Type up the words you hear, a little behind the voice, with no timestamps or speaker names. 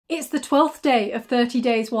It's the 12th day of 30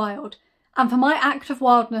 Days Wild, and for my act of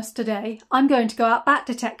wildness today, I'm going to go out bat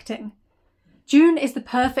detecting. June is the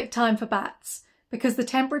perfect time for bats because the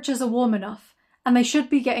temperatures are warm enough and they should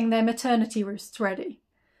be getting their maternity roosts ready.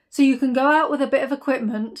 So you can go out with a bit of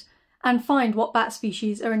equipment and find what bat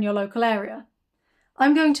species are in your local area.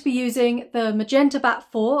 I'm going to be using the Magenta Bat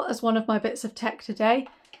 4 as one of my bits of tech today,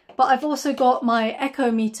 but I've also got my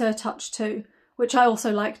Echometer Touch 2, which I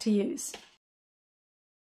also like to use.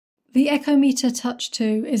 The Echometer Touch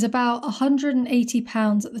 2 is about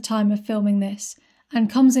 £180 at the time of filming this and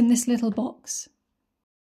comes in this little box.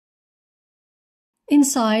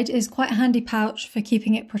 Inside is quite a handy pouch for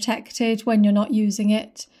keeping it protected when you're not using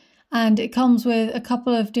it, and it comes with a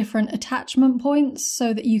couple of different attachment points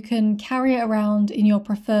so that you can carry it around in your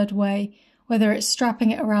preferred way, whether it's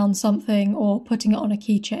strapping it around something or putting it on a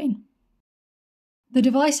keychain. The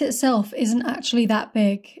device itself isn't actually that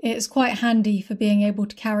big. It's quite handy for being able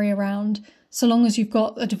to carry around, so long as you've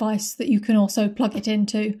got a device that you can also plug it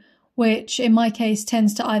into, which in my case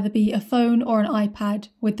tends to either be a phone or an iPad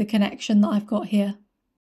with the connection that I've got here.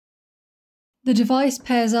 The device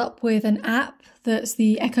pairs up with an app that's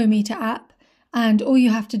the Echometer app, and all you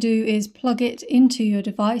have to do is plug it into your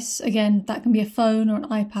device. Again, that can be a phone or an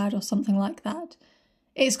iPad or something like that.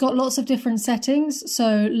 It's got lots of different settings,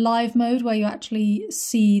 so live mode where you actually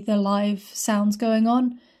see the live sounds going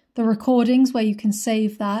on, the recordings where you can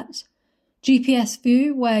save that, GPS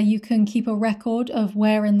view where you can keep a record of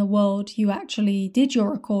where in the world you actually did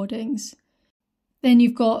your recordings. Then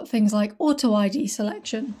you've got things like auto ID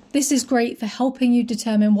selection. This is great for helping you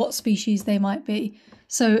determine what species they might be.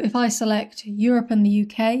 So if I select Europe and the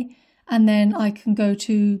UK, and then I can go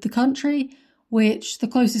to the country, which the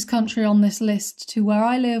closest country on this list to where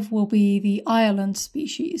I live will be the Ireland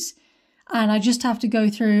species. And I just have to go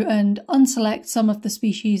through and unselect some of the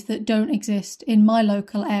species that don't exist in my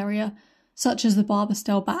local area, such as the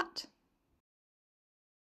Barbastelle bat.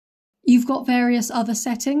 You've got various other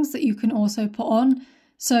settings that you can also put on.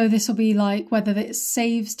 So this will be like whether it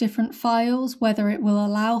saves different files, whether it will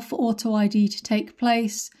allow for auto ID to take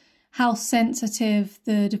place, how sensitive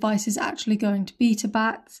the device is actually going to be to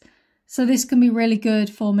bats. So this can be really good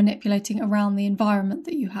for manipulating around the environment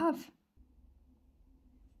that you have.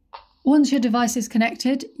 Once your device is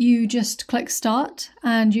connected, you just click start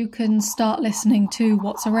and you can start listening to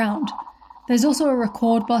what's around. There's also a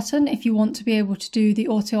record button if you want to be able to do the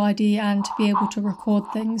auto ID and to be able to record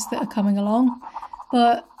things that are coming along,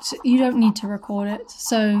 but you don't need to record it.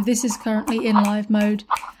 So this is currently in live mode,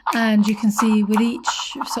 and you can see with each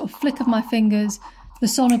sort of flick of my fingers, the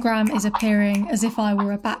sonogram is appearing as if I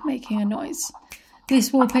were a bat making a noise.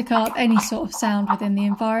 This will pick up any sort of sound within the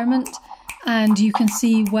environment, and you can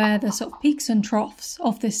see where the sort of peaks and troughs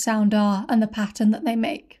of this sound are and the pattern that they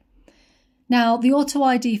make. Now, the auto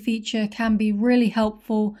ID feature can be really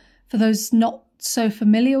helpful for those not so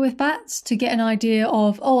familiar with bats to get an idea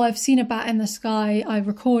of, oh, I've seen a bat in the sky, I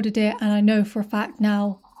recorded it, and I know for a fact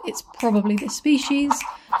now it's probably this species.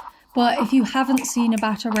 But if you haven't seen a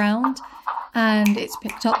bat around and it's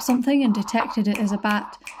picked up something and detected it as a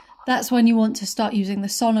bat, that's when you want to start using the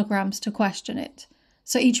sonograms to question it.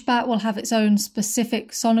 So each bat will have its own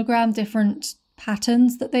specific sonogram, different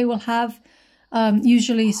patterns that they will have.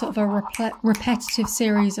 Usually sort of a repetitive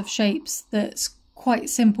series of shapes that's quite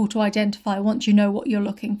simple to identify once you know what you're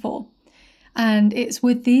looking for. And it's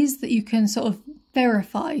with these that you can sort of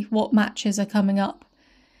verify what matches are coming up.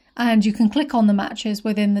 And you can click on the matches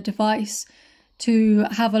within the device to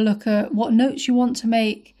have a look at what notes you want to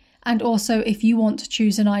make, and also if you want to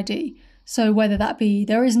choose an ID. So whether that be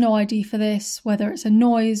there is no ID for this, whether it's a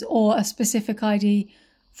noise or a specific ID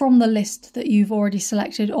from the list that you've already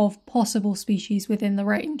selected of possible species within the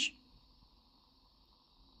range.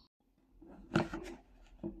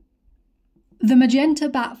 The Magenta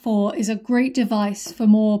Bat 4 is a great device for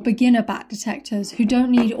more beginner bat detectors who don't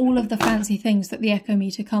need all of the fancy things that the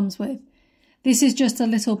Echometer comes with. This is just a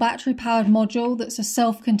little battery-powered module that's a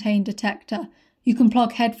self-contained detector. You can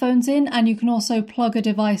plug headphones in, and you can also plug a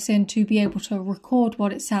device in to be able to record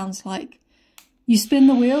what it sounds like. You spin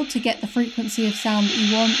the wheel to get the frequency of sound that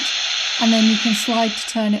you want, and then you can slide to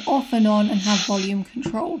turn it off and on and have volume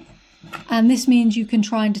control. And this means you can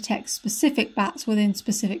try and detect specific bats within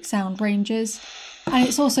specific sound ranges. And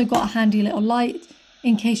it's also got a handy little light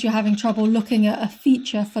in case you're having trouble looking at a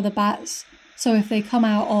feature for the bats. So if they come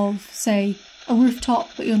out of, say, a rooftop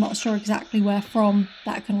but you're not sure exactly where from,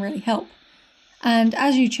 that can really help. And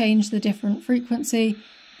as you change the different frequency,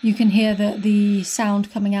 you can hear that the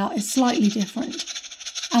sound coming out is slightly different.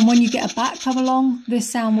 And when you get a bat come along, this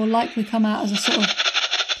sound will likely come out as a sort of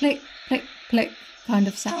click, click, click kind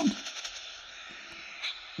of sound.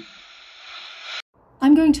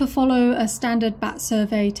 I'm going to follow a standard bat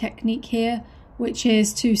survey technique here, which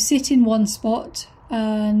is to sit in one spot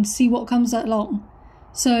and see what comes along.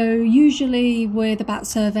 So usually with a bat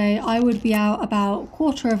survey, I would be out about a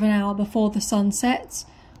quarter of an hour before the sun sets,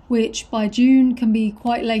 which by June can be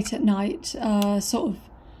quite late at night, sort of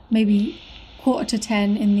maybe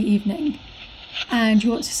 9:45 in the evening. And you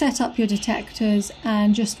want to set up your detectors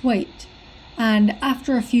and just wait. And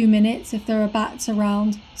after a few minutes, if there are bats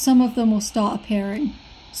around, some of them will start appearing.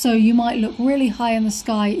 So you might look really high in the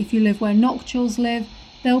sky if you live where nocturnes live.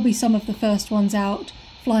 They'll be some of the first ones out,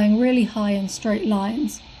 flying really high in straight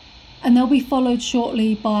lines. And they'll be followed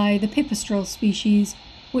shortly by the pipistrelle species,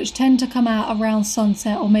 which tend to come out around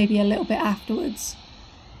sunset or maybe a little bit afterwards.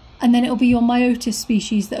 And then it'll be your myotis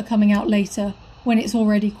species that are coming out later, when it's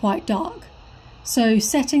already quite dark. So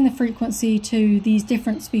setting the frequency to these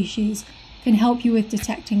different species can help you with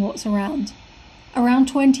detecting what's around. Around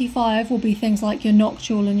 25 will be things like your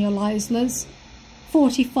noctule and your lislas,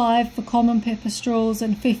 45 for common pipistrelles,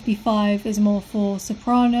 and 55 is more for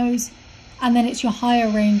sopranos, and then it's your higher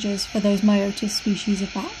ranges for those myotis species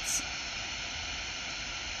of bats.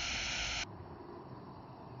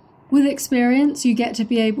 With experience, you get to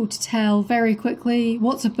be able to tell very quickly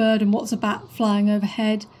what's a bird and what's a bat flying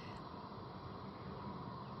overhead.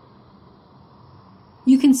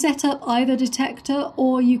 You can set up either detector,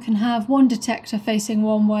 or you can have one detector facing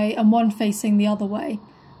one way and one facing the other way.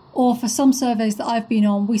 Or for some surveys that I've been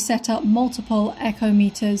on, we set up multiple echo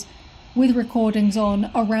meters with recordings on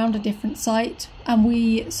around a different site, and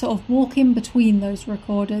we sort of walk in between those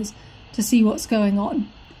recorders to see what's going on.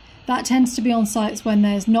 That tends to be on sites when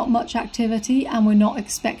there's not much activity and we're not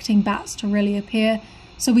expecting bats to really appear,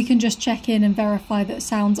 so we can just check in and verify that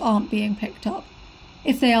sounds aren't being picked up.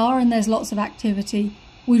 If they are and there's lots of activity,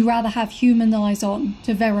 we'd rather have human eyes on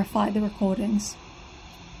to verify the recordings.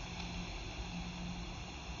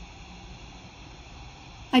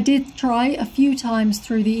 I did try a few times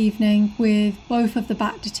through the evening with both of the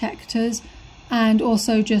bat detectors and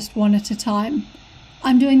also just one at a time.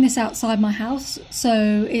 I'm doing this outside my house,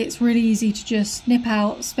 so it's really easy to just nip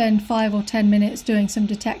out, spend 5 or 10 minutes doing some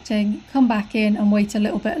detecting, come back in and wait a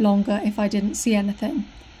little bit longer if I didn't see anything.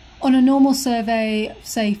 On a normal survey,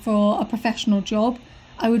 say for a professional job,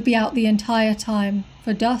 I would be out the entire time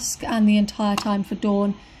for dusk and the entire time for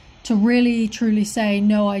dawn to really truly say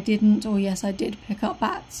no I didn't or yes I did pick up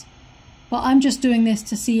bats. But I'm just doing this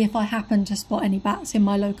to see if I happen to spot any bats in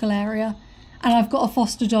my local area, and I've got a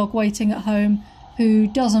foster dog waiting at home who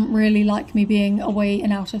doesn't really like me being away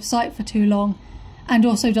and out of sight for too long, and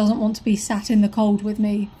also doesn't want to be sat in the cold with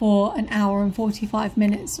me for an hour and 45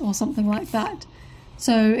 minutes or something like that.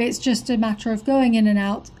 So it's just a matter of going in and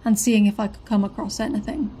out and seeing if I could come across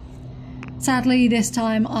anything. Sadly, this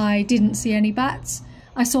time I didn't see any bats.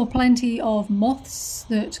 I saw plenty of moths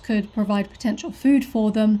that could provide potential food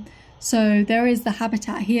for them, so there is the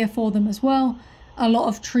habitat here for them as well, a lot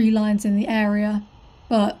of tree lines in the area,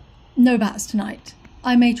 but no bats tonight.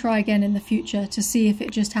 I may try again in the future to see if it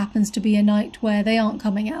just happens to be a night where they aren't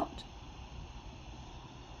coming out.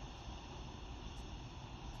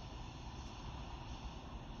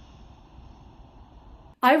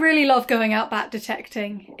 I really love going out bat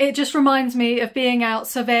detecting. It just reminds me of being out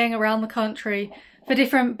surveying around the country for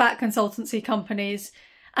different bat consultancy companies,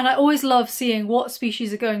 and I always love seeing what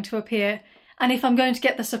species are going to appear and if I'm going to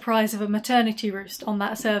get the surprise of a maternity roost on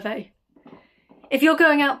that survey. If you're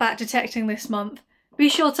going out bat detecting this month, be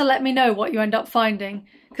sure to let me know what you end up finding,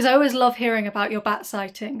 because I always love hearing about your bat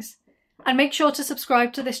sightings. And make sure to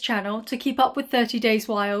subscribe to this channel to keep up with 30 Days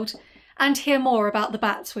Wild and hear more about the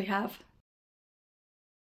bats we have.